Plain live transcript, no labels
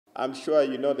I'm sure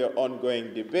you know the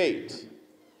ongoing debate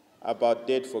about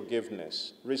debt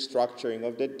forgiveness, restructuring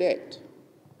of the debt.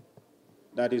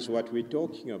 That is what we're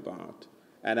talking about.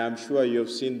 And I'm sure you've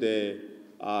seen the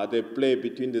play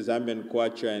between the Zambian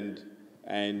kwacha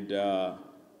and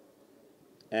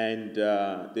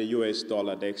the US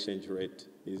dollar. The exchange rate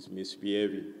is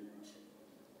misbehaving.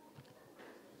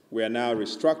 We are now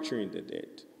restructuring the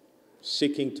debt,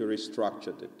 seeking to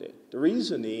restructure the debt. The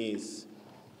reason is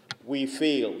we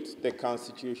failed, the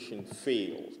Constitution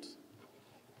failed.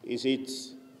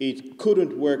 It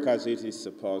couldn't work as it is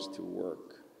supposed to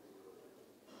work.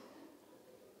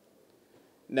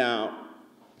 Now,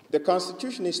 the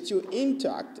Constitution is still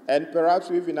intact, and perhaps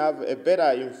we even have a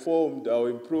better informed or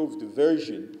improved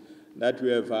version that we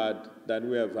have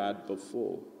had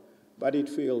before. But it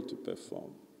failed to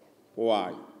perform.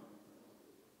 Why?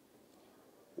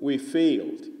 We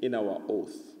failed in our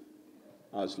oath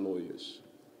as lawyers.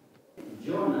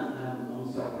 John,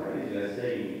 I'm surprised you are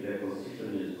saying the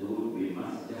Constitution is good, we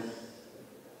must just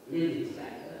leave it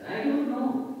like that. I don't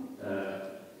know.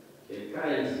 The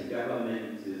current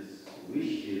government's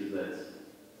wish is that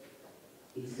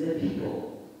it's the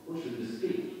people who should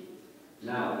speak.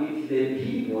 Now, if the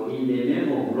people in the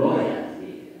name of lawyers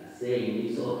are saying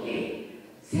it's okay,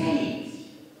 say it.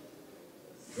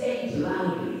 Say it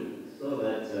loudly so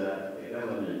that the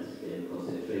government can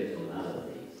concentrate on other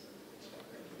things.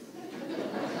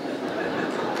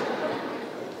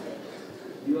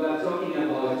 You are talking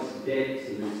about debt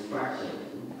restructuring,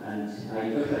 and I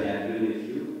totally agree with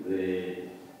you.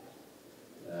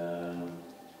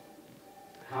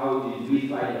 How did we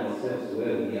find ourselves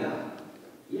where we are?